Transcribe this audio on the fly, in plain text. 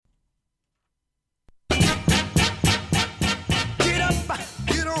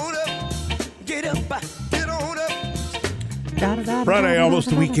Get on up. Friday, almost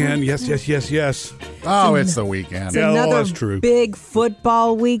the weekend. Yes. Oh, it's the weekend. It's Another that's true. big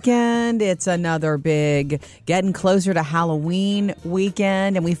football weekend. It's another big getting closer to Halloween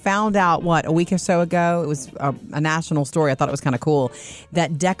weekend. And we found out, a week or so ago, it was a national story. I thought it was kind of cool,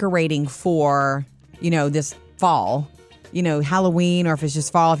 that decorating for, this fall, Halloween, or if it's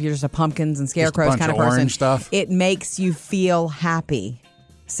just fall, if you're just a pumpkins and scarecrows kind of person, orange stuff. It makes you feel happy.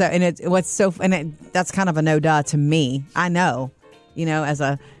 So, that's kind of a no duh to me. I know, as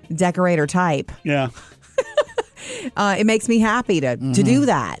a decorator type. Yeah. It makes me happy to do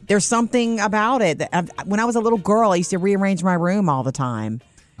that. There's something about it. When I was a little girl, I used to rearrange my room all the time.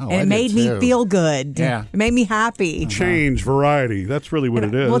 Oh, and it made me feel good. Yeah. It made me happy. Change, variety. That's really what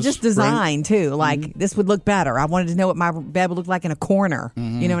it is. Well, just design, right? too. Like, this would look better. I wanted to know what my bed would look like in a corner,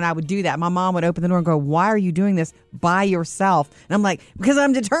 and I would do that. My mom would open the door and go, "Why are you doing this by yourself?" And I'm like, because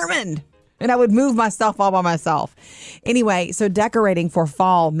I'm determined. And I would move my stuff all by myself. Anyway, so decorating for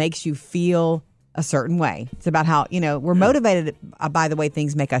fall makes you feel a certain way. It's about how, we're motivated by the way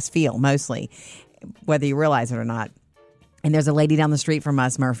things make us feel, mostly, whether you realize it or not. And there's a lady down the street from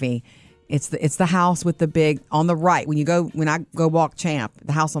us, Murphy. It's the house with the big, on the right. When I go walk Champ,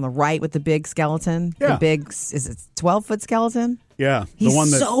 the house on the right with the big skeleton. Yeah. The big, is it 12-foot skeleton? Yeah.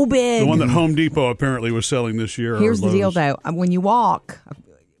 He's so big. The one that Home Depot apparently was selling this year. Here's or the deal, Lowe's. though. When you walk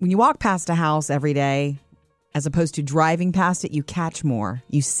past a house every day, as opposed to driving past it, you catch more.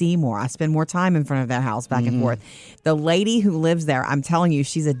 You see more. I spend more time in front of that house back and forth. The lady who lives there, I'm telling you,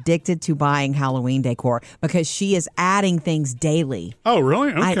 she's addicted to buying Halloween decor because she is adding things daily. Oh,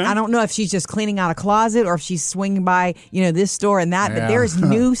 really? Okay. I don't know if she's just cleaning out a closet or if she's swinging by, this store and that, but there's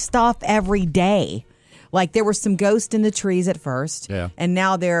new stuff every day. Like, there were some ghosts in the trees at first. Yeah. And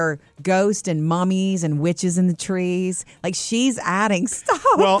now there are ghosts and mummies and witches in the trees. Like, she's adding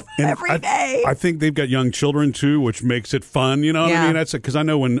stuff every day. I think they've got young children, too, which makes it fun. You know what I mean? That's because I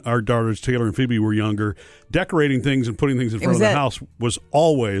know when our daughters, Taylor and Phoebe, were younger, decorating things and putting things in front of the house was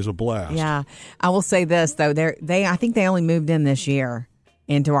always a blast. Yeah. I will say this, though. I think they only moved in this year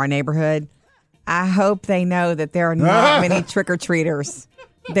into our neighborhood. I hope they know that there are not many trick-or-treaters.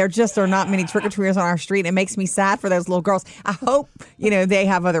 There just are not many trick-or-treaters on our street. It makes me sad for those little girls. I hope, they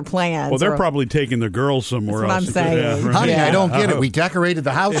have other plans. Well, they're probably taking the girls somewhere That's else. what I'm saying. Yeah, right. Honey, I don't get it. We decorated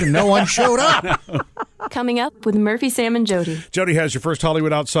the house and no one showed up. Coming up with Murphy, Sam, and Jody. Jody has your first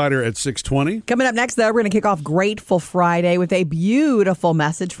Hollywood Outsider at 6:20. Coming up next, though, we're going to kick off Grateful Friday with a beautiful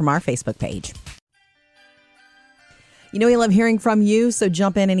message from our Facebook page. We love hearing from you, so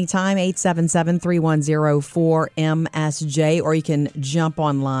jump in anytime, 877-310-4MSJ, or you can jump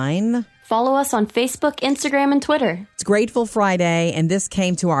online. Follow us on Facebook, Instagram, and Twitter. It's Grateful Friday, and this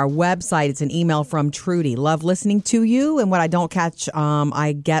came to our website. It's an email from Trudy. Love listening to you, and what I don't catch,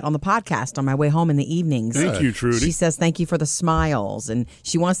 I get on the podcast on my way home in the evenings. Thank you, Trudy. She says thank you for the smiles, and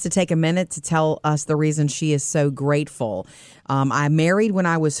she wants to take a minute to tell us the reason she is so grateful. I married when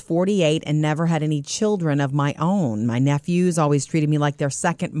I was 48 and never had any children of my own. My nephews always treated me like their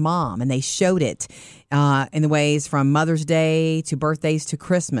second mom, and they showed it in the ways from Mother's Day to birthdays to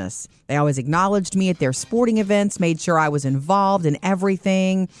Christmas. They always acknowledged me at their sporting events, made sure I was involved in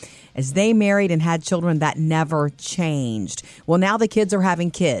everything. As they married and had children, that never changed. Well, now the kids are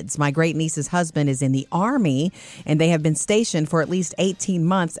having kids. My great niece's husband is in the Army, and they have been stationed for at least 18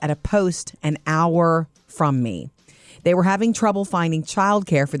 months at a post an hour from me. They were having trouble finding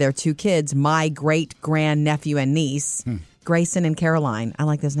childcare for their two kids, my great-grandnephew and niece, Grayson and Caroline. I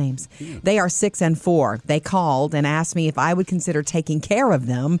like those names. Yeah. They are 6 and 4. They called and asked me if I would consider taking care of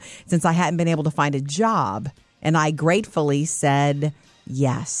them since I hadn't been able to find a job. And I gratefully said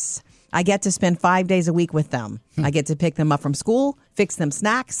yes. I get to spend 5 days a week with them. I get to pick them up from school, fix them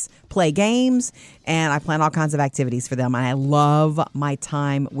snacks, play games, and I plan all kinds of activities for them. And I love my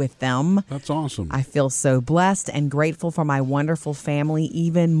time with them. That's awesome. I feel so blessed and grateful for my wonderful family,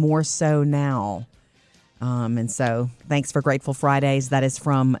 even more so now. And so thanks for Grateful Fridays. That is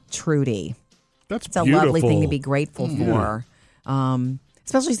from Trudy. That's It's a beautiful. lovely thing to be grateful for.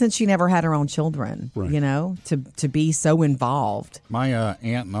 Especially since she never had her own children, Right. to be so involved. My aunt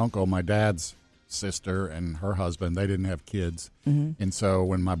and uncle, my dad's sister and her husband, they didn't have kids. And so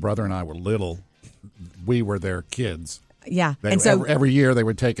when my brother and I were little, we were their kids. Yeah. And so every year they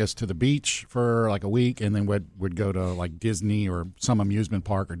would take us to the beach for like a week, and then would go to like Disney or some amusement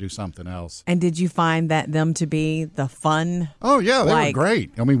park or do something else. And did you find them to be the fun? Oh yeah, they were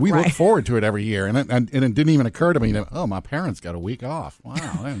great. I mean, we looked forward to it every year, and it didn't even occur to me that my parents got a week off. Wow.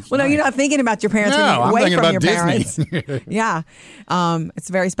 Well, nice. no, you're not thinking about your parents when you're away from your Disney. parents. Yeah. It's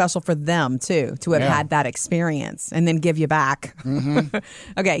very special for them too to have had that experience and then give you back. Mm-hmm.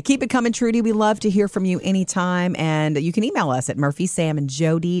 Okay, keep it coming, Trudy. We love to hear from you anytime, and you can email us at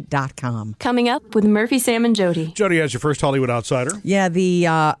murphysamandjody.com. Coming up with Murphy, Sam, and Jody. Jody has your first Hollywood outsider. Yeah, the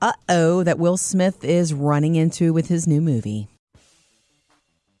that Will Smith is running into with his new movie.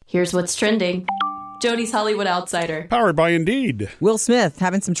 Here's what's trending. Jody's Hollywood Outsider. Powered by Indeed. Will Smith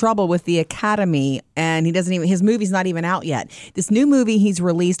having some trouble with the Academy, and his movie's not even out yet. This new movie he's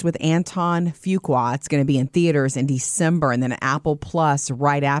released with Anton Fuqua, it's going to be in theaters in December and then Apple Plus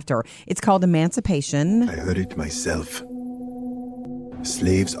right after. It's called Emancipation. I heard it myself.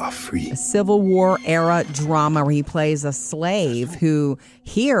 Slaves are free. A Civil War era drama where he plays a slave who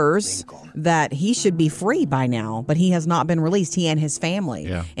hears that he should be free by now, but he has not been released, he and his family.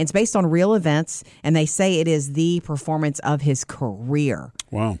 Yeah. And it's based on real events, and they say it is the performance of his career.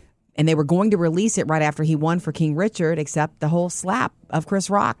 Wow. And they were going to release it right after he won for King Richard, except the whole slap of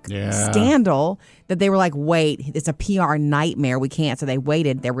Chris Rock scandal that they were like, wait, it's a PR nightmare. We can't. So they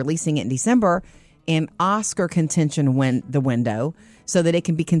waited. They're releasing it in December, and Oscar contention went the window so that it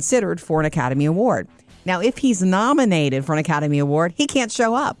can be considered for an Academy Award. Now, if he's nominated for an Academy Award, he can't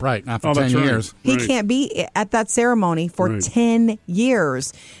show up. Right, not for 10 years. He can't be at that ceremony for 10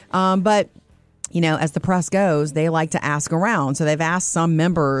 years. But, as the press goes, they like to ask around. So they've asked some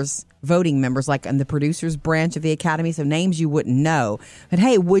members, voting members, like in the producers branch of the Academy, so names you wouldn't know. But,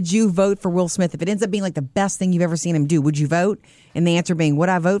 hey, would you vote for Will Smith? If it ends up being like the best thing you've ever seen him do, would you vote? And the answer being, would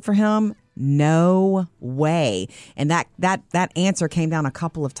I vote for him? No way. And that answer came down a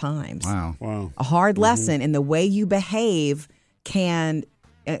couple of times. Wow. A hard lesson in the way you behave can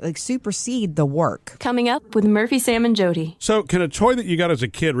supersede the work. Coming up with Murphy, Sam, and Jody. So can a toy that you got as a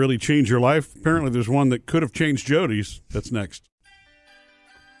kid really change your life? Apparently there's one that could have changed Jody's. That's next.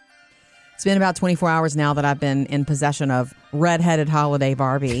 It's been about 24 hours now that I've been in possession of Red-Headed Holiday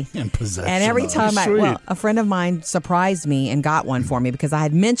Barbie. In possession. And every time Sweet. a friend of mine surprised me and got one for me because I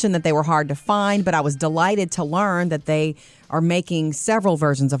had mentioned that they were hard to find, but I was delighted to learn that they are making several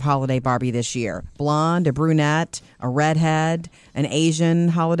versions of Holiday Barbie this year. Blonde, a brunette, a redhead, an Asian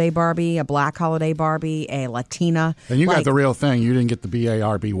Holiday Barbie, a black Holiday Barbie, a Latina. And you got the real thing. You didn't get the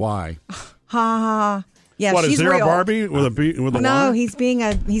BARBY. Ha. Yeah, What, she's is there real. a Barbie with a No, Y? he's being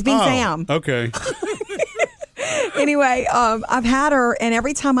Sam. Okay. Anyway, I've had her, and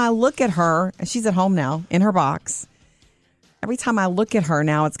every time I look at her, and she's at home now in her box. Every time I look at her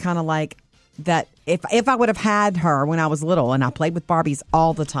now, it's kind of like that. If I would have had her when I was little, and I played with Barbies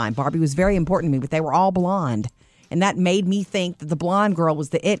all the time. Barbie was very important to me, but they were all blonde, and that made me think that the blonde girl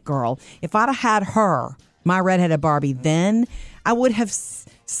was the it girl. If I'd have had her, my redheaded Barbie, then I would have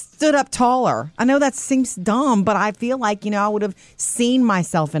stood up taller. I know that seems dumb, but I feel like, I would have seen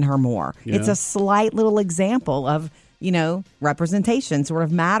myself in her more. Yeah. It's a slight little example of, representation sort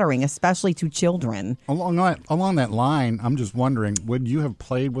of mattering, especially to children. Along that line, I'm just wondering, would you have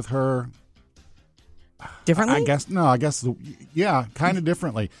played with her differently? I guess kind of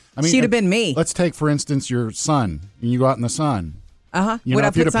differently. I mean, she'd have been me. Let's take, for instance, your son, and you go out in the sun. Uh-huh.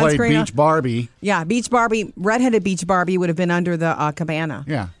 If you'd have played Beach Barbie. Yeah, Beach Barbie, redheaded Beach Barbie would have been under the cabana.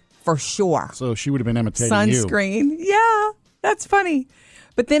 Yeah. For sure. So she would have been imitating sunscreen. Yeah, that's funny.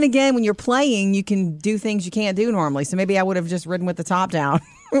 But then again, when you're playing, you can do things you can't do normally. So maybe I would have just ridden with the top down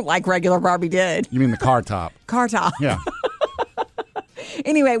like regular Barbie did. You mean the car top? Car top. Yeah.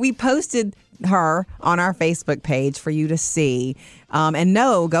 Anyway, we posted her on our Facebook page for you to see. And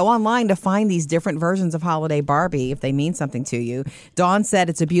go online to find these different versions of Holiday Barbie if they mean something to you. Dawn said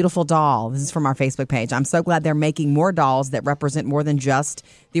it's a beautiful doll. This is from our Facebook page. I'm so glad they're making more dolls that represent more than just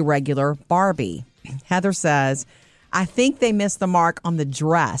the regular Barbie. Heather says, I think they missed the mark on the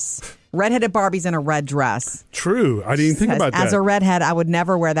dress. Redheaded Barbie's in a red dress. True. I didn't think about that. As a redhead, I would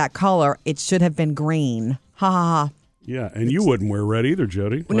never wear that color. It should have been green. Ha ha ha. Yeah, and you wouldn't wear red either,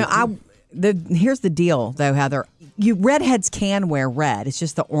 Jody. No, here's the deal, though, Heather. You redheads can wear red. It's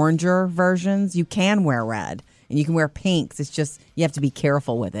just the oranger versions. You can wear red, and you can wear pinks. It's just you have to be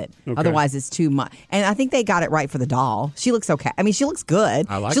careful with it. Okay. Otherwise, it's too much. And I think they got it right for the doll. She looks okay. I mean, she looks good.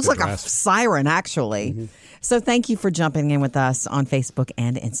 I like she looks the like dress. a siren, actually. Mm-hmm. So thank you for jumping in with us on Facebook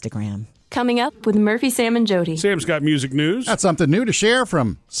and Instagram. Coming up with Murphy, Sam, and Jody. Sam's got music news. That's something new to share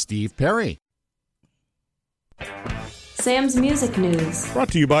from Steve Perry. Sam's Music News. Brought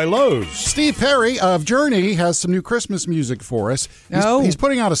to you by Lowe's. Steve Perry of Journey has some new Christmas music for us. He's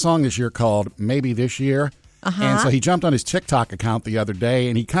putting out a song this year called Maybe This Year. And so he jumped on his TikTok account the other day,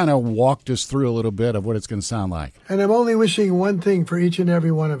 and he kind of walked us through a little bit of what it's going to sound like. And I'm only wishing one thing for each and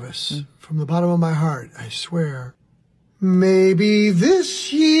every one of us. From the bottom of my heart, I swear. Maybe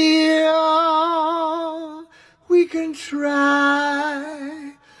this year we can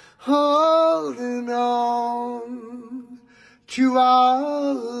try holding on to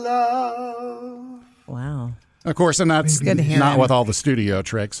our love. Wow. Of course, and that's good to hear not him. with all the studio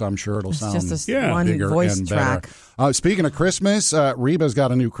tricks. I'm sure it'll sound just a one bigger voice and track. better. Speaking of Christmas, Reba's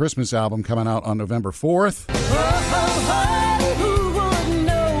got a new Christmas album coming out on November 4th.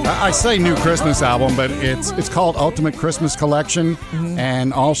 I say new Christmas album, but it's called Ultimate Christmas Collection,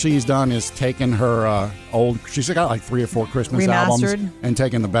 and all she's done is taken her she's got like 3 or 4 Christmas Remastered. albums and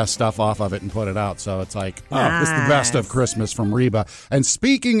taken the best stuff off of it and put it out. So it's like, it's the best of Christmas from Reba. And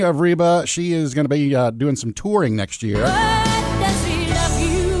speaking of Reba, she is going to be doing some touring next year.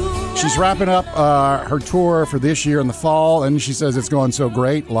 She's wrapping up her tour for this year in the fall, and she says it's going so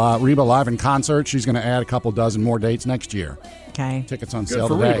great. Reba live in concert. She's going to add a couple dozen more dates next year. Okay. Tickets on sale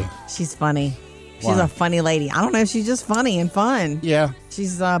today. She's funny. She's Why? a funny lady. I don't know if she's just funny and fun. Yeah.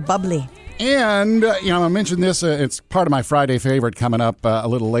 She's bubbly. And, I mentioned this, it's part of my Friday favorite coming up a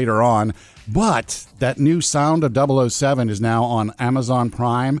little later on, but that new Sound of 007 is now on Amazon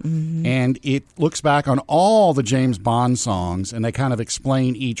Prime, and it looks back on all the James Bond songs, and they kind of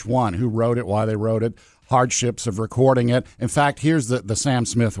explain each one, who wrote it, why they wrote it, hardships of recording it. In fact, here's the Sam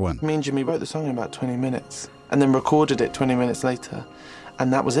Smith one. Me and Jimmy wrote the song in about 20 minutes and then recorded it 20 minutes later,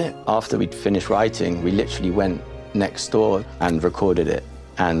 and that was it. After we'd finished writing, we literally went next door and recorded it,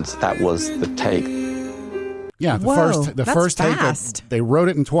 and that was the take. Yeah, the first take, they wrote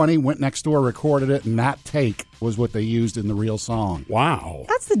it in 20, went next door, recorded it, and that take was what they used in the real song. Wow.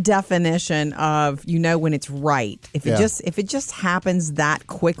 That's the definition of when it's right. If it just happens that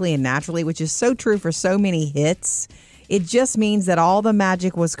quickly and naturally, which is so true for so many hits, it just means that all the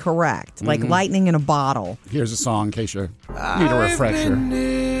magic was correct, like lightning in a bottle. Here's a song in case you need a refresher.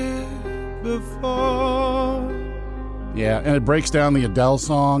 Yeah, and it breaks down the Adele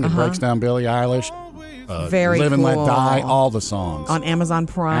song. It breaks down Billie Eilish. Very Live and cool. Let Die, all the songs. On Amazon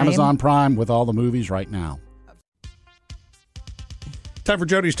Prime. Amazon Prime with all the movies right now. Time for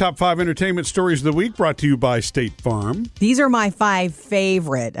Jody's Top 5 Entertainment Stories of the Week, brought to you by State Farm. These are my 5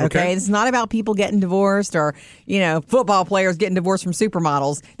 favorite, okay? It's not about people getting divorced or, football players getting divorced from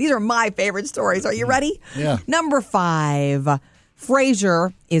supermodels. These are my favorite stories. Are you ready? Yeah. Number 5,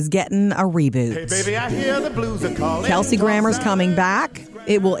 Frasier is getting a reboot. Hey, baby, I hear the blues are calling. Kelsey Grammer's coming back.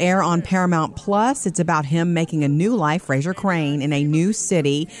 It will air on Paramount Plus. It's about him making a new life, Frasier Crane, in a new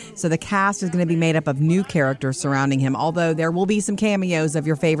city. So the cast is going to be made up of new characters surrounding him, although there will be some cameos of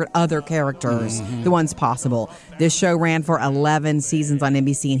your favorite other characters, the ones possible. This show ran for 11 seasons on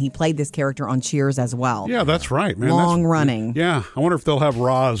NBC, and he played this character on Cheers as well. Yeah, that's right, man. Long running. Yeah, I wonder if they'll have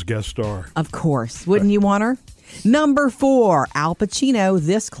Roz guest star. Of course. Wouldn't you want her? Number 4, Al Pacino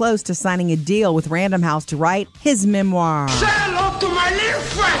this close to signing a deal with Random House to write his memoir. Say hello to my little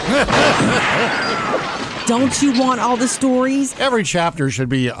friend. Don't you want all the stories? Every chapter should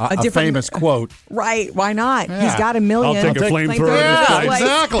be a famous quote. Right, why not? Yeah. He's got $1 million. I'll take a flamethrower. Yeah,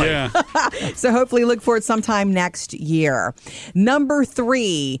 exactly. Yeah. So hopefully look for it sometime next year. Number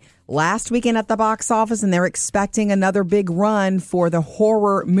 3, last weekend at the box office, and they're expecting another big run for the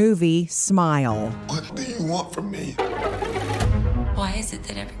horror movie Smile. What do you want from me? Why is it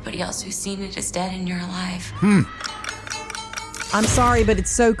that everybody else who's seen it is dead and you're alive? I'm sorry, but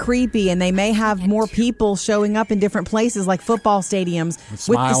it's so creepy, and they may have more people showing up in different places like football stadiums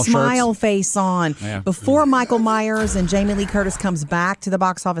with the smile face on. Yeah. Before Michael Myers and Jamie Lee Curtis comes back to the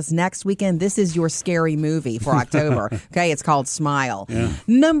box office next weekend, this is your scary movie for October. Okay, it's called Smile. Yeah.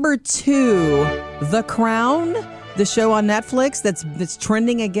 Number 2, The Crown. The show on Netflix that's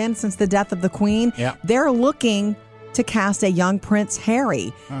trending again since the death of the Queen. Yeah. They're looking to cast a young Prince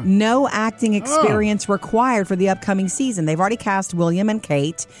Harry. No acting experience required for the upcoming season. They've already cast William and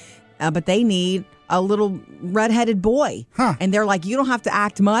Kate, but they need a little redheaded boy. And they're like, you don't have to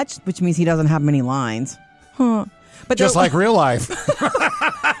act much, which means he doesn't have many lines. But Just like real life.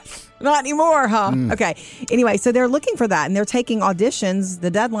 Not anymore, huh? Okay. Anyway, so they're looking for that, and they're taking auditions. The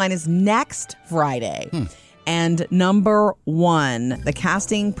deadline is next Friday. And number 1, the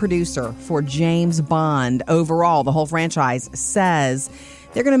casting producer for James Bond overall, the whole franchise, says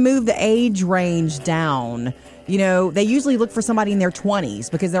they're going to move the age range down. They usually look for somebody in their 20s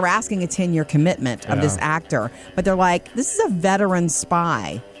because they're asking a 10-year commitment of this actor. But they're like, this is a veteran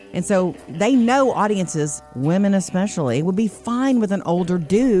spy. And so they know audiences, women especially, would be fine with an older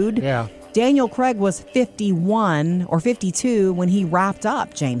dude. Yeah. Daniel Craig was 51 or 52 when he wrapped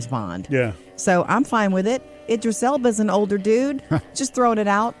up James Bond. Yeah. So I'm fine with it. Idris Elba's an older dude. Just throwing it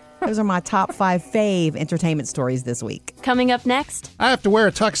out. Those are my top 5 fave entertainment stories this week. Coming up next. I have to wear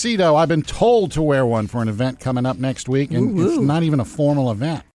a tuxedo. I've been told to wear one for an event coming up next week, and it's not even a formal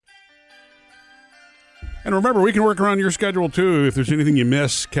event. And remember, we can work around your schedule, too. If there's anything you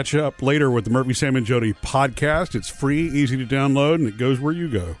miss, catch up later with the Murphy, Sam, and Jody podcast. It's free, easy to download, and it goes where you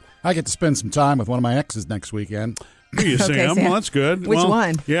go. I get to spend some time with one of my exes next weekend. Do you, Sam? Well, that's good. Which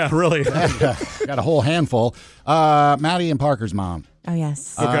one? Yeah, really. Got a whole handful. Maddie and Parker's mom. Oh,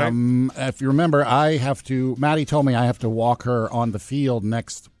 yes. Okay. If you remember, Maddie told me I have to walk her on the field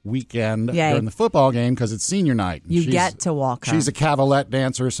next weekend during the football game because it's senior night. You get to walk her. She's a cavalette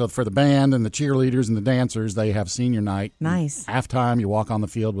dancer, so for the band and the cheerleaders and the dancers, they have senior night. Nice. Halftime, you walk on the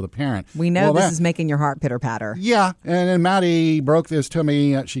field with a parent. We know this is making your heart pitter-patter. Yeah, and then Maddie broke this to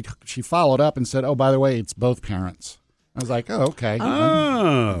me. She followed up and said, oh, by the way, it's both parents. I was like, oh, okay.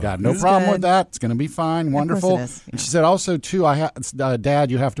 Got no problem with that. It's going to be fine. Wonderful. Of course it is. And she said also, too, Dad,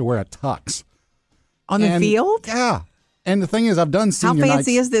 you have to wear a tux. On the field? Yeah. And the thing is, I've done senior nights. How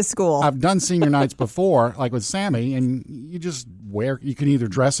fancy is this school? I've done senior nights before, like with Sammy, and you just you can either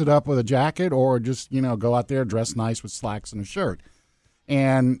dress it up with a jacket or just, go out there, dress nice with slacks and a shirt.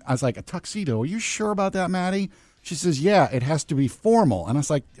 And I was like, a tuxedo? Are you sure about that, Maddie? She says, yeah, it has to be formal. And I was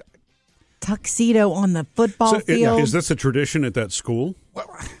like, tuxedo on the football field? Is this a tradition at that school?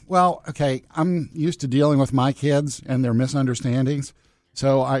 Well, okay, I'm used to dealing with my kids and their misunderstandings,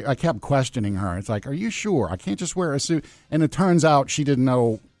 so I kept questioning her. It's like, are you sure? I can't just wear a suit. And it turns out she didn't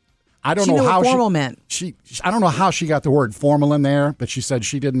know. I don't know how formal meant. I don't know how she got the word formal in there, but she said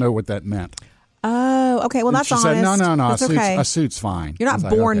she didn't know what that meant. Oh, okay. Well, that's honest. She said, no. That's A suit's fine. You're not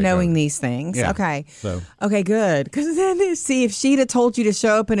born knowing these things. Yeah. Okay. So. Okay, good. Because then, see, if she'd have told you to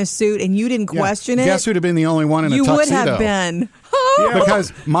show up in a suit and you didn't question it. Guess who'd have been the only one in a tuxedo? You would have been. Yeah, because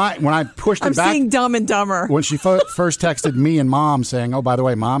when I pushed it back. I'm seeing Dumb and Dumber. When she first texted me and Mom saying, oh, by the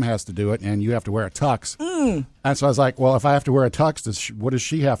way, Mom has to do it and you have to wear a tux. And so I was like, well, if I have to wear a tux, what does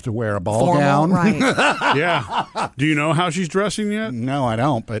she have to wear? A ball gown? Right. Yeah. Do you know how she's dressing yet? No, I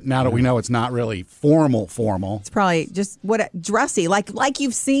don't. But now that we know it's not really formal. It's probably just dressy, like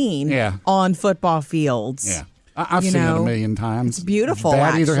you've seen on football fields. Yeah. I've seen it a million times. It's beautiful,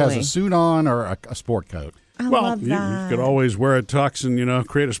 Dad either has a suit on or a sport coat. I love that. You could always wear a tux and,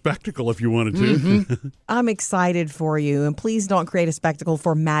 create a spectacle if you wanted to. Mm-hmm. I'm excited for you, and please don't create a spectacle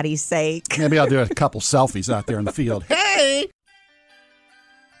for Maddie's sake. Maybe I'll do a couple selfies out there in the field. Hey!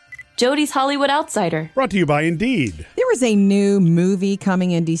 Jody's Hollywood Outsider. Brought to you by Indeed. There is a new movie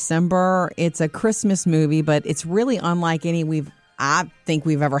coming in December. It's a Christmas movie, but it's really unlike any I think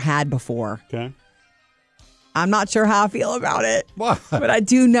we've ever had before. Okay. I'm not sure how I feel about it. What? But I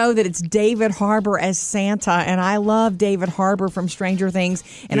do know that it's David Harbour as Santa, and I love David Harbour from Stranger Things.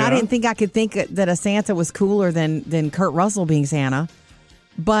 And I didn't think I could think that a Santa was cooler than Kurt Russell being Santa.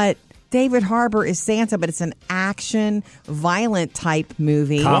 But David Harbour is Santa, but it's an action, violent type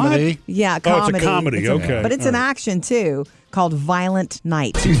movie. Comedy? Yeah, comedy. Oh, it's a comedy, okay. But it's an action, too, called Violent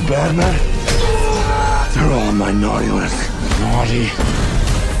Night. These bad men, they're all on my naughty list. Naughty.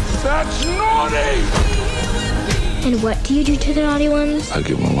 That's naughty! And what do you do to the naughty ones? I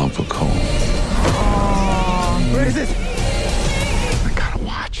give them a lump of coal. Where is it? I gotta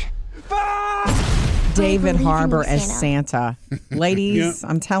watch. David Harbour as Santa. Ladies,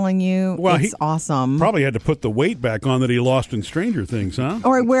 I'm telling you, it's awesome. Probably had to put the weight back on that he lost in Stranger Things, huh?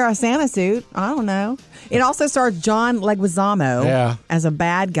 Or wear a Santa suit. I don't know. It also stars John Leguizamo as a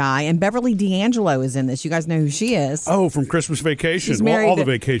bad guy, and Beverly D'Angelo is in this. You guys know who she is. Oh, from Christmas Vacation. All the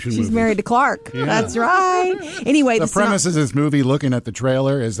vacation movies. She's married to Clark. Yeah. That's right. Anyway, the premise of this movie, looking at the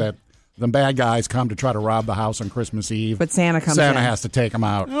trailer, is that the bad guys come to try to rob the house on Christmas Eve. But Santa has to take them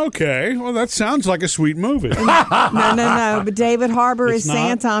out. Okay. Well, that sounds like a sweet movie. No. But David Harbour is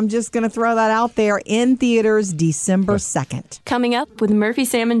Santa. I'm just going to throw that out there. In theaters December 2nd. Coming up with Murphy,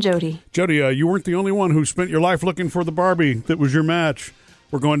 Sam, and Jody. Jody, you weren't the only one who spent your life looking for the Barbie that was your match.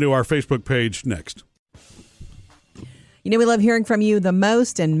 We're going to our Facebook page next. You know, we love hearing from you the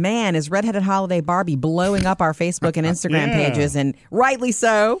most, and man, is Redheaded Holiday Barbie blowing up our Facebook and Instagram pages, and rightly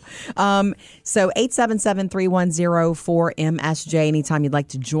so. So 877-310-4MSJ, anytime you'd like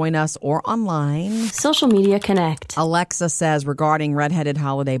to join us or online. Social Media Connect. Alexa says regarding Redheaded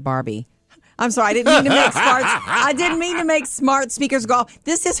Holiday Barbie. I'm sorry, I didn't mean to make smart speakers go off.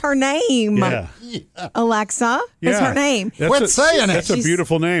 This is her name. Yeah. Alexa is her name. Quit saying it. That's a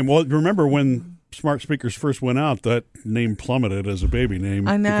beautiful name. Well, remember when smart speakers first went out, that name plummeted as a baby name.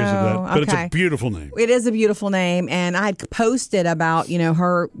 I know. Because of that. But Okay. it's a beautiful name. It is a beautiful name, and I had posted about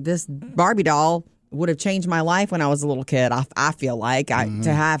this Barbie doll would have changed my life when I was a little kid. I feel like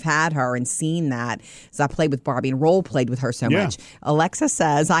to have had her and seen that, so I played with Barbie and role played with her so much. Alexa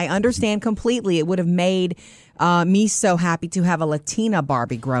says, I understand completely. It would have made me so happy to have a Latina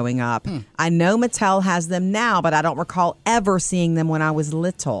Barbie growing up. I know Mattel has them now, but I don't recall ever seeing them when I was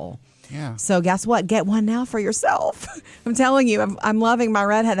little. Yeah. So guess what? Get one now for yourself. I'm telling you, I'm loving my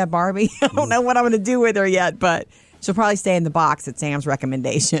redheaded Barbie. I don't know what I'm going to do with her yet, but she'll probably stay in the box at Sam's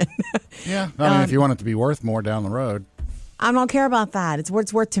recommendation. Yeah. I mean, if you want it to be worth more down the road. I don't care about that. It's what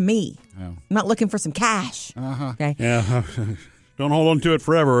it's worth to me. Oh. I'm not looking for some cash. Okay. Yeah. Don't hold on to it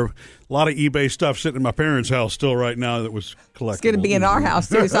forever. A lot of eBay stuff sitting in my parents' house still right now that was collectible. It's going to be in our house,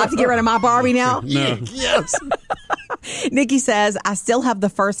 too. So I have to get rid of my Barbie now? No. Yes. Nikki says, I still have the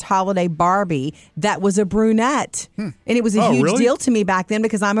first holiday Barbie that was a brunette. And it was a huge deal to me back then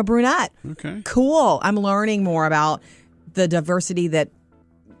because I'm a brunette. Okay. Cool. I'm learning more about the diversity that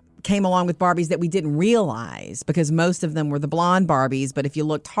came along with Barbies that we didn't realize because most of them were the blonde Barbies. But if you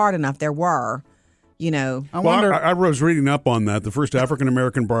looked hard enough, there were. I was reading up on that. The first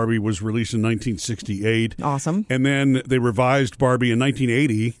African-American Barbie was released in 1968. Awesome. And then they revised Barbie in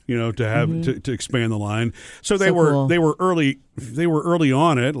 1980, to have to expand the line. So they were early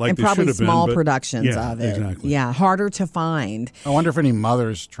on it, like and they should have been. probably small productions of it. Exactly. Yeah, harder to find. I wonder if any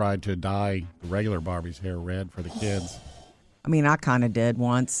mothers tried to dye the regular Barbie's hair red for the kids. I mean, I kind of did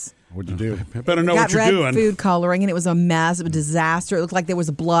once. What'd you do? I better know what you're got doing. red food coloring, and it was a mess, a disaster. It looked like there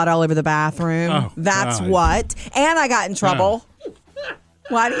was blood all over the bathroom. Oh, That's God. what. And I got in trouble.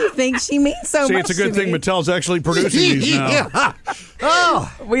 Why do you think she means so See, much it's a good to thing me? Mattel's actually producing these now.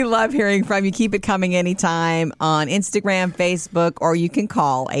 We love hearing from you. Keep it coming anytime on Instagram, Facebook, or you can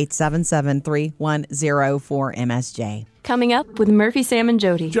call 877-310-4MSJ. Coming up with Murphy, Sam, and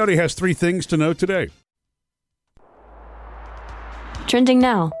Jody. Jody has 3 things to know today. Trending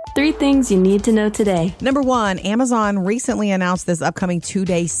now. 3 things you need to know today. Number 1, Amazon recently announced this upcoming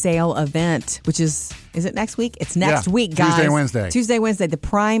 2-day sale event, which is it next week? It's next week, guys. Tuesday, Wednesday, the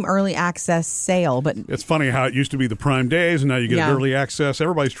Prime Early Access sale. But it's funny how it used to be the Prime days, and now you get early access.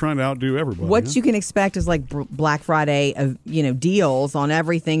 Everybody's trying to outdo everybody. What you can expect is like Black Friday, deals on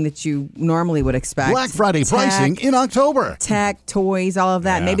everything that you normally would expect. Black Friday pricing in October. Tech, toys, all of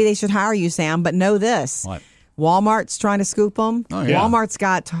that. Yeah. Maybe they should hire you, Sam, but know this. What? Walmart's trying to scoop them. Oh, yeah. Walmart's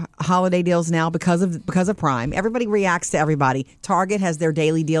got holiday deals now because of Prime. Everybody reacts to everybody. Target has their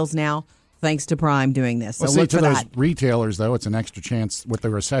daily deals now thanks to Prime doing this. So look to for those that. retailers, though, it's an extra chance with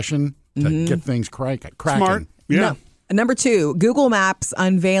the recession to get things cracking. Smart. Yeah. No. Number 2, Google Maps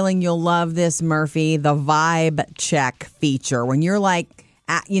unveiling, you'll love this, Murphy, the vibe check feature. When you're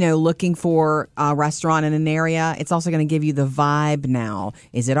looking for a restaurant in an area, it's also going to give you the vibe now.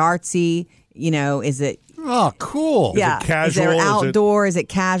 Is it artsy? Is it... Oh, cool. Yeah. Is it casual? Is it outdoor? Is it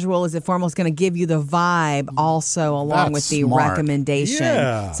casual? Is it formal? It's going to give you the vibe also along with the smart. recommendation.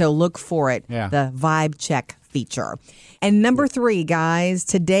 Yeah. So look for it, the vibe check feature. And number 3, guys,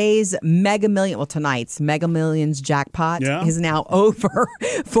 tonight's Mega Millions jackpot is now over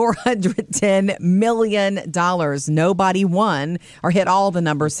 $410 million. Nobody won or hit all the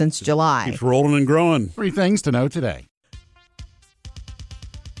numbers since July. Keeps rolling and growing. 3 things to know today.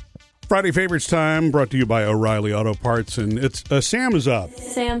 Friday Favorites time brought to you by O'Reilly Auto Parts, and it's Sam is up.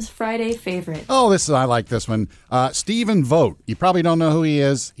 Sam's Friday favorite. Oh, I like this one. Stephen Vogt. You probably don't know who he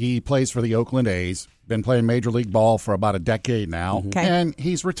is. He plays for the Oakland A's. Been playing Major League Ball for about a decade now. Okay. And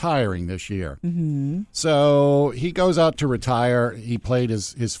he's retiring this year. Mm-hmm. So he goes out to retire. He played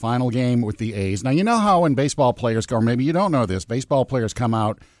his final game with the A's. Now, you know how when baseball players go, or maybe you don't know this, baseball players come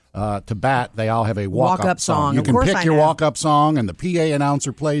out to bat, they all have a walk-up song. You can pick your walk-up song, and the PA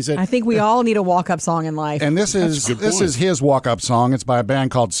announcer plays it. I think we all need a walk-up song in life. And this is his walk-up song. It's by a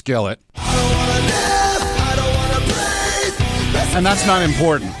band called Skillet. And that's not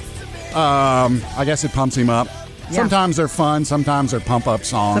important. I guess it pumps him up. Yeah. Sometimes they're fun. Sometimes they're pump-up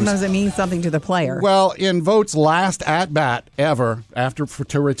songs. Sometimes it means something to the player. Well, in Vogt's last at-bat ever,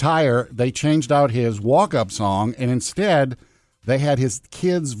 to retire, they changed out his walk-up song, and instead they had his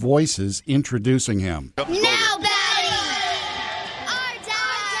kids' voices introducing him. Now batting, our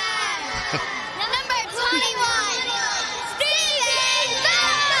dad, number 21, Steven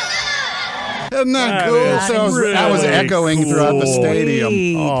Vogt. Isn't that cool? That was echoing throughout the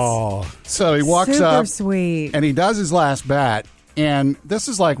stadium. Oh, so he walks up, sweet, and he does his last bat, and this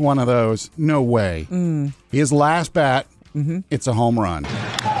is like one of those. No way. His last bat, it's a home run.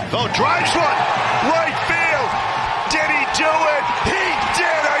 Vogt drives one, right field. Did he do it? He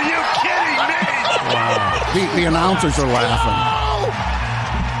did. Are you kidding me? The announcers are laughing.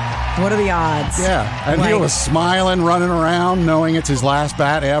 What are the odds? Yeah, and he was smiling, running around, knowing it's his last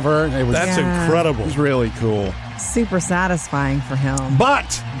bat ever. That's incredible. It was really cool. Super satisfying for him.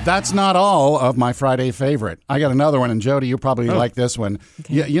 But that's not all of my Friday favorite. I got another one, and Jody, you probably like this one.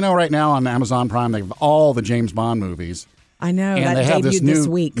 Okay. You know, right now on Amazon Prime, they have all the James Bond movies. I know, and that they have debuted this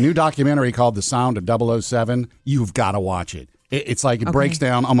week. New documentary called The Sound of 007. You've got to watch it. It's like it breaks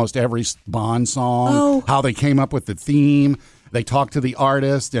down almost every Bond song, how they came up with the theme. They talk to the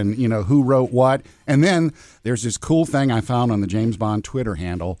artist and, who wrote what. And then there's this cool thing I found on the James Bond Twitter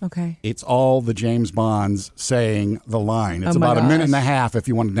handle. Okay. It's all the James Bonds saying the line. It's about a minute and a half if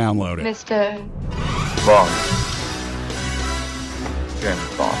you want to download it. Mr. Bond.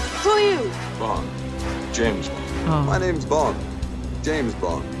 James Bond. Who are you? Bond. James Bond. Oh. My name's Bond. James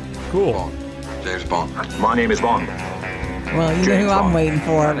Bond. Cool. Bond. James Bond. My name is Bond. Well, you know who I'm waiting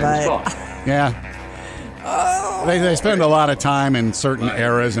for, but... Yeah. They spend a lot of time in certain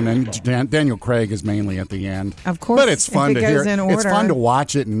eras, and then Daniel Craig is mainly at the end. Of course, but it's fun to hear. It's fun to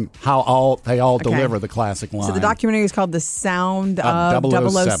watch it and how they all deliver the classic line. So the documentary is called The Sound of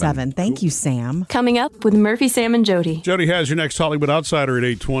 007. Thank you, Sam. Coming up with Murphy, Sam, and Jody. Jody has your next Hollywood Outsider at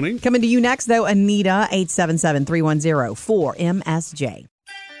 8:20. Coming to you next, though, Anita, 877-310-4MSJ.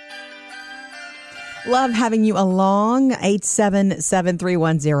 Love having you along,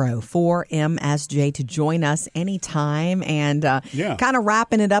 877-310-4MSJ to join us anytime. And kind of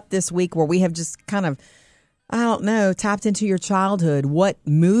wrapping it up this week where we have just kind of, tapped into your childhood. What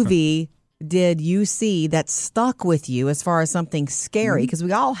movie did you see that stuck with you as far as something scary? Because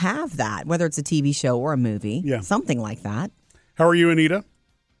we all have that, whether it's a TV show or a movie, something like that. How are you, Anita?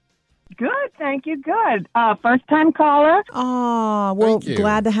 Good, thank you. Good. First time caller. Oh, well,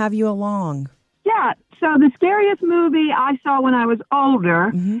 glad to have you along. Yeah, so the scariest movie I saw when I was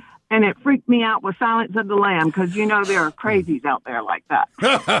older, and it freaked me out, was Silence of the Lamb, because there are crazies out there like that.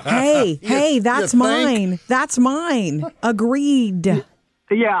 Hey, that's mine. That's mine. Agreed.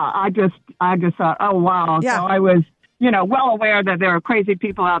 Yeah, I just thought, oh, wow. Yeah. So I was, well aware that there are crazy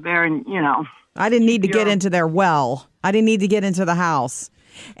people out there, and, I didn't need to get into their well. I didn't need to get into the house.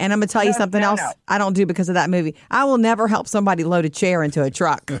 And I'm going to tell you something else I don't do because of that movie. I will never help somebody load a chair into a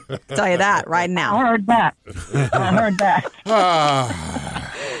truck. I'll tell you that right now. I heard that.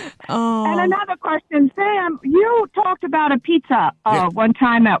 And another question, Sam, you talked about a pizza one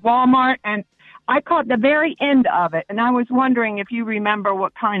time at Walmart, and I caught the very end of it, and I was wondering if you remember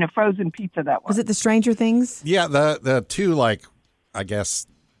what kind of frozen pizza that was. Was it the Stranger Things? Yeah, the two, I guess,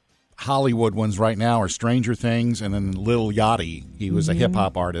 Hollywood ones right now are Stranger Things and then Lil Yachty. He was a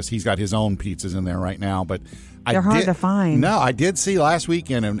hip-hop artist. He's got his own pizzas in there right now. But they're hard to find. No, I did see last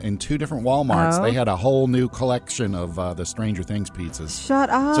weekend in two different Walmarts. They had a whole new collection of the Stranger Things pizzas.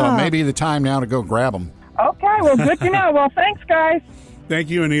 Shut up. So maybe the time now to go grab them. Okay, well, good to know. Well, thanks, guys. Thank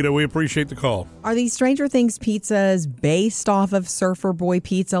you, Anita. We appreciate the call. Are these Stranger Things pizzas based off of Surfer Boy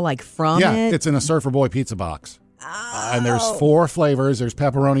pizza, from it? Yeah, it's in a Surfer Boy pizza box. And there's 4 flavors. There's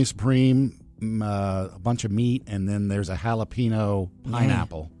pepperoni supreme, a bunch of meat, and then there's a jalapeno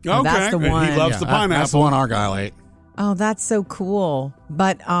pineapple. Okay. That's the one. He loves the pineapple. That's the one our guy ate. Oh, that's so cool.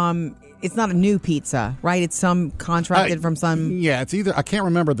 But it's not a new pizza, right? It's some contracted from some... Yeah, it's either... I can't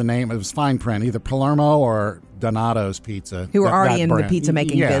remember the name. It was fine print. Either Palermo or Donato's Pizza. Who are already in the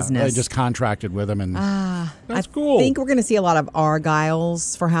pizza-making business. They just contracted with them. And that's cool. I think we're going to see a lot of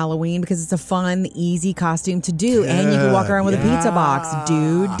Argyles for Halloween because it's a fun, easy costume to do. And you can walk around with a pizza box,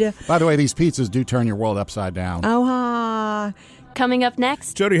 dude. By the way, these pizzas do turn your world upside down. Coming up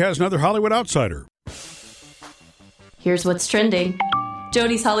next, Jody has another Hollywood Outsider. Here's what's trending.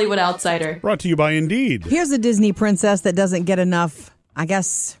 Jody's Hollywood Outsider. Brought to you by Indeed. Here's a Disney princess that doesn't get enough, I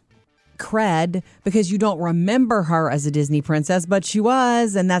guess, cred because you don't remember her as a Disney princess, but she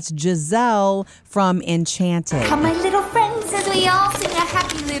was, and that's Giselle from Enchanted. Come, my little friends, as we all sing a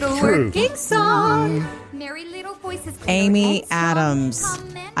happy little working song. Merry little voices. Amy Adams.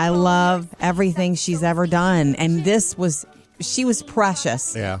 I love everything she's ever done, and she was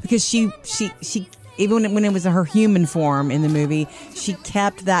precious. Yeah. Because she even when it was her human form in the movie, she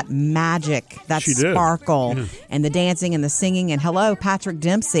kept that magic, that sparkle, and the dancing and the singing. And hello, Patrick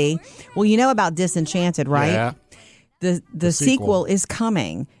Dempsey. Well, you know about Disenchanted, right? Yeah. The sequel is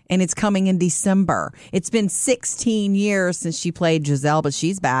coming, and it's coming in December. It's been 16 years since she played Giselle, but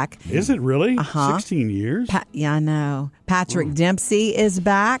she's back. Is it really? 16 years? Yeah, I know. Patrick Dempsey is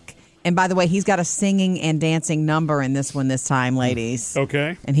back. And by the way, he's got a singing and dancing number in this one this time, ladies.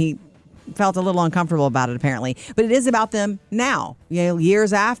 Okay. And he felt a little uncomfortable about it, apparently. But it is about them now,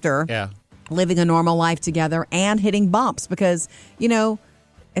 years after, living a normal life together and hitting bumps because,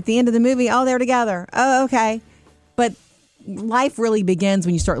 At the end of the movie, they're together. Oh, okay. But life really begins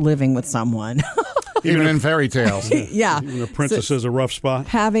when you start living with someone. Even in fairy tales. Yeah. Even a princess is a rough spot.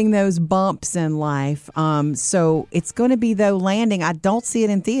 Having those bumps in life. So it's going to be, though, landing. I don't see it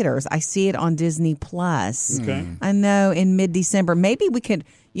in theaters. I see it on Disney Plus. Okay. I know, in mid-December. Maybe we could,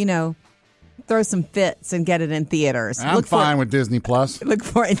 throw some fits and get it in theaters. I'm fine with Disney Plus. Look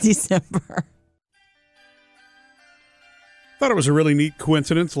for it in December. Thought it was a really neat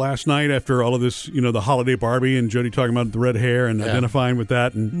coincidence last night after all of this, the holiday Barbie and Jody talking about the red hair and identifying with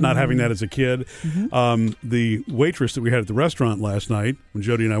that and not having that as a kid. The waitress that we had at the restaurant last night when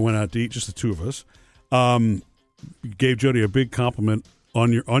Jody and I went out to eat, just the two of us, gave Jody a big compliment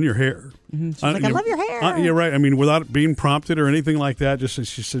on your hair. She's like, I love your hair. Yeah, right. I mean, without being prompted or anything like that, just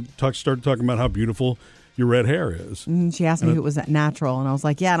she started talking about how beautiful your red hair is. She asked me if it was natural, and I was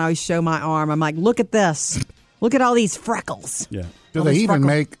like, yeah, and I always show my arm. I'm like, look at this. Look at all these freckles. Yeah. Do they even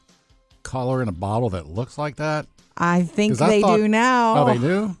make color in a bottle that looks like that? I think they do now. Oh, they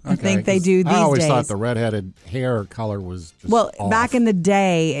do? Okay, I think they do these days. I always thought the redheaded hair color was just off. Back in the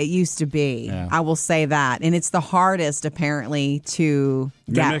day, it used to be. Yeah. I will say that. And it's the hardest, apparently, to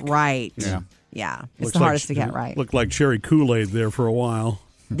get right. Yeah. It's the hardest to get right. Looked like cherry Kool-Aid there for a while.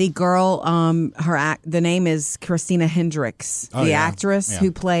 The girl, the name is Christina Hendricks, the actress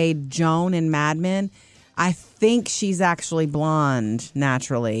who played Joan in Mad Men. I think she's actually blonde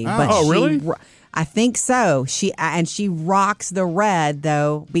naturally. Really? I think so. She rocks the red,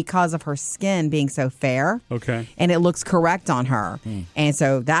 though, because of her skin being so fair. Okay. And it looks correct on her. And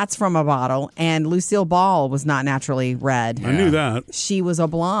so that's from a bottle. And Lucille Ball was not naturally red. I knew that. She was a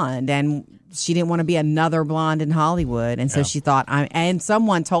blonde, and she didn't want to be another blonde in Hollywood. And so she thought, and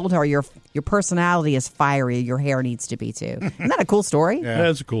someone told her, your personality is fiery. Your hair needs to be, too. Isn't that a cool story? Yeah,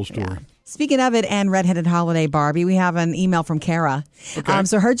 that's a cool story. Yeah. Speaking of it and Redheaded Holiday Barbie, we have an email from Kara. Okay.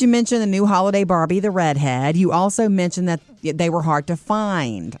 So heard you mention the new holiday Barbie, the redhead. You also mentioned that they were hard to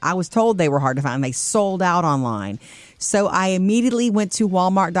find. I was told they were hard to find. They sold out online. So I immediately went to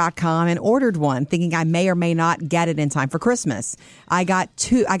Walmart.com and ordered one, thinking I may or may not get it in time for Christmas. I got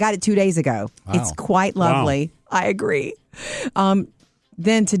it 2 days ago. Wow. It's quite lovely. Wow. I agree.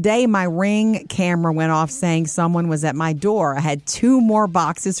 Then today, my Ring camera went off saying someone was at my door. I had 2 more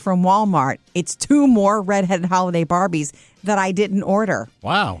boxes from Walmart. It's 2 more Redheaded Holiday Barbies that I didn't order.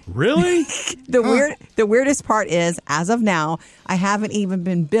 Wow. Really? The weirdest part is, as of now, I haven't even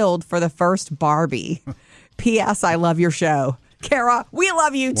been billed for the first Barbie. P.S. I love your show. Kara, we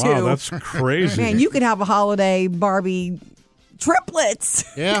love you too. Wow, that's crazy. Man, you could have a holiday Barbie triplets.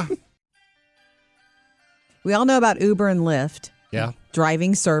 Yeah. We all know about Uber and Lyft. Yeah.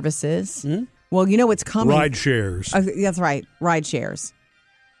 Driving services. Well, you know what's coming. Ride shares. That's right. Ride shares.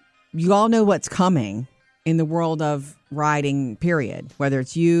 You all know what's coming in the world of riding, period. Whether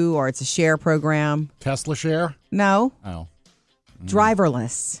it's you or it's a share program. Tesla share? No. Oh.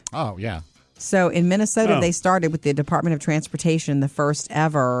 Driverless. Oh, yeah. So in Minnesota, they started with the Department of Transportation, the first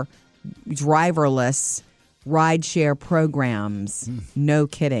ever driverless rideshare programs. No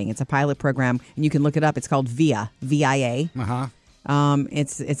kidding. It's a pilot program, and you can look it up. It's called VIA, V-I-A. Uh-huh.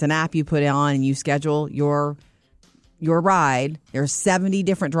 It's an app you put on and you schedule your ride. There's 70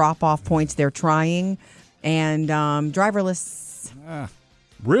 different drop-off points they're trying, and driverless.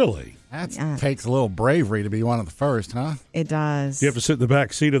 Really? That takes a little bravery to be one of the first, huh? It does. You have to sit in the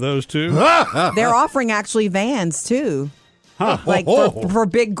back seat of those too? They're offering actually vans too. Huh. Like for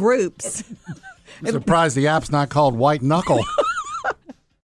big groups. I'm surprised the app's not called White Knuckle.